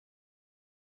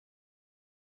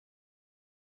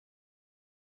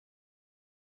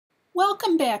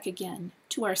Welcome back again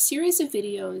to our series of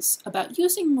videos about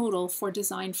using Moodle for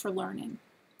Design for Learning.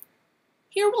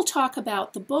 Here we'll talk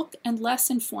about the book and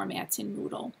lesson formats in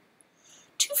Moodle,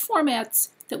 two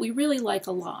formats that we really like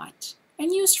a lot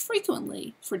and used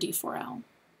frequently for D4L.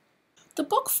 The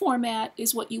book format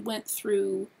is what you went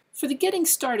through for the Getting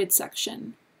Started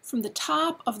section from the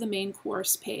top of the main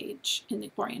course page in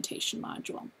the orientation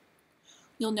module.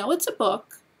 You'll know it's a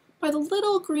book by the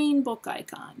little green book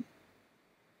icon.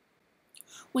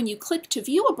 When you click to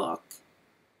view a book,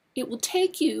 it will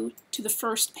take you to the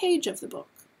first page of the book,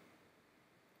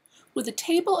 with a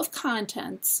table of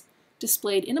contents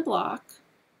displayed in a block,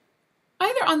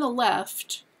 either on the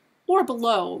left or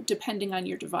below, depending on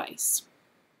your device.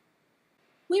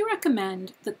 We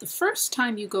recommend that the first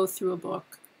time you go through a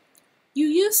book, you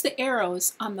use the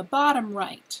arrows on the bottom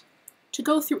right to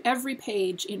go through every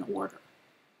page in order.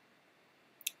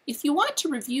 If you want to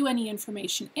review any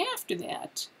information after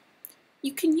that,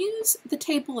 you can use the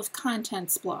table of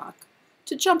contents block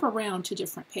to jump around to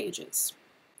different pages.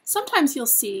 Sometimes you'll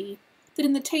see that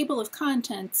in the table of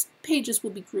contents, pages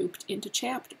will be grouped into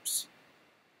chapters.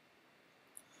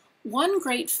 One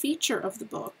great feature of the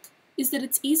book is that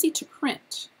it's easy to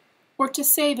print or to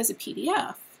save as a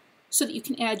PDF so that you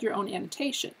can add your own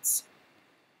annotations.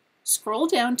 Scroll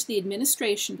down to the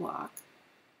administration block,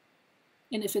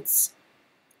 and if it's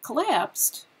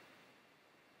collapsed,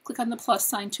 click on the plus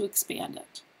sign to expand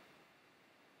it.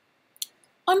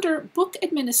 Under Book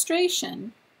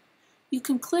Administration, you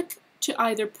can click to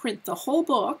either print the whole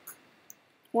book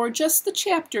or just the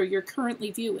chapter you're currently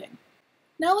viewing.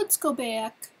 Now let's go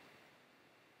back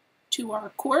to our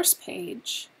course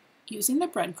page using the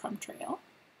breadcrumb trail.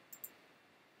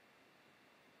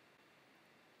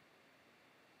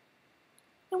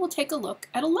 And we'll take a look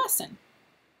at a lesson.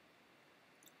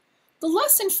 The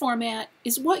lesson format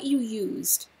is what you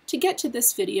used to get to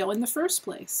this video in the first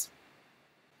place.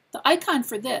 The icon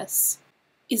for this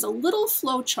is a little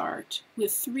flowchart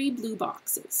with 3 blue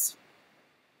boxes.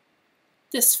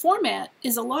 This format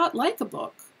is a lot like a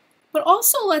book, but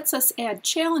also lets us add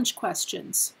challenge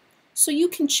questions so you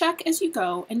can check as you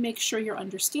go and make sure you're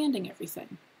understanding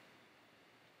everything.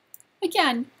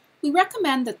 Again, we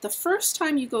recommend that the first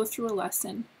time you go through a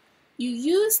lesson, you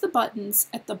use the buttons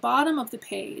at the bottom of the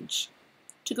page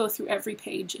to go through every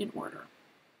page in order.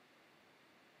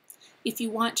 If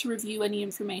you want to review any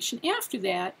information after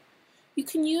that, you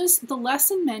can use the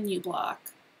lesson menu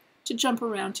block to jump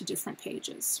around to different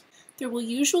pages. There will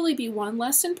usually be one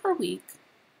lesson per week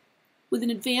with an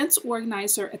advanced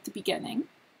organizer at the beginning.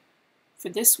 For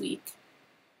this week,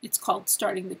 it's called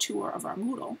Starting the Tour of our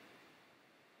Moodle,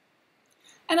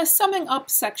 and a summing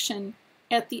up section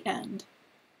at the end,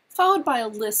 followed by a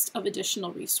list of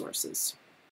additional resources.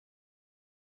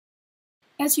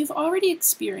 As you've already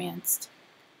experienced,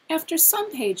 after some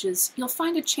pages, you'll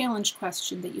find a challenge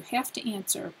question that you have to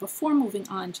answer before moving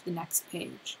on to the next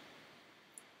page.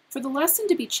 For the lesson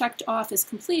to be checked off as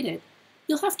completed,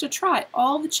 you'll have to try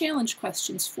all the challenge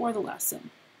questions for the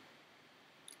lesson.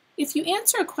 If you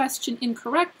answer a question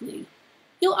incorrectly,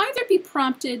 you'll either be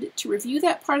prompted to review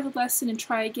that part of the lesson and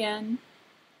try again,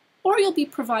 or you'll be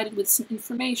provided with some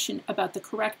information about the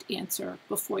correct answer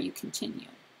before you continue.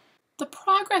 The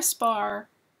progress bar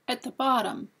at the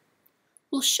bottom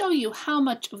will show you how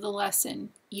much of the lesson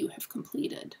you have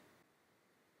completed.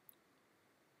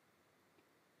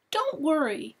 Don't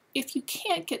worry if you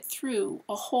can't get through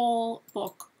a whole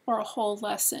book or a whole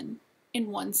lesson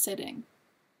in one sitting.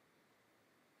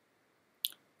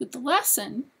 With the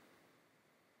lesson,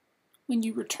 when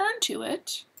you return to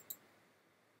it,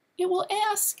 it will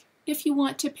ask if you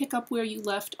want to pick up where you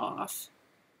left off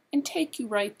and take you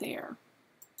right there.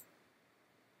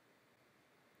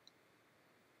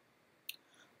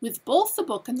 With both the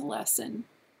book and the lesson,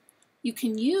 you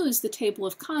can use the table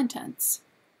of contents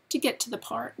to get to the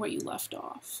part where you left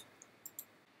off.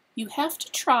 You have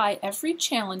to try every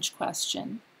challenge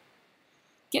question,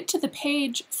 get to the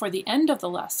page for the end of the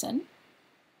lesson,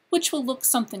 which will look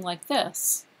something like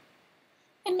this,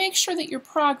 and make sure that your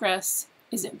progress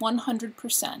is at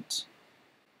 100%.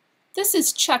 This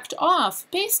is checked off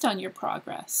based on your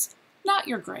progress, not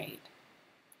your grade.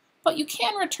 But you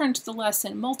can return to the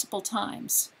lesson multiple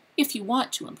times if you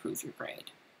want to improve your grade.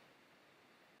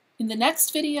 In the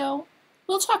next video,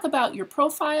 we'll talk about your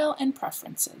profile and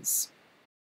preferences.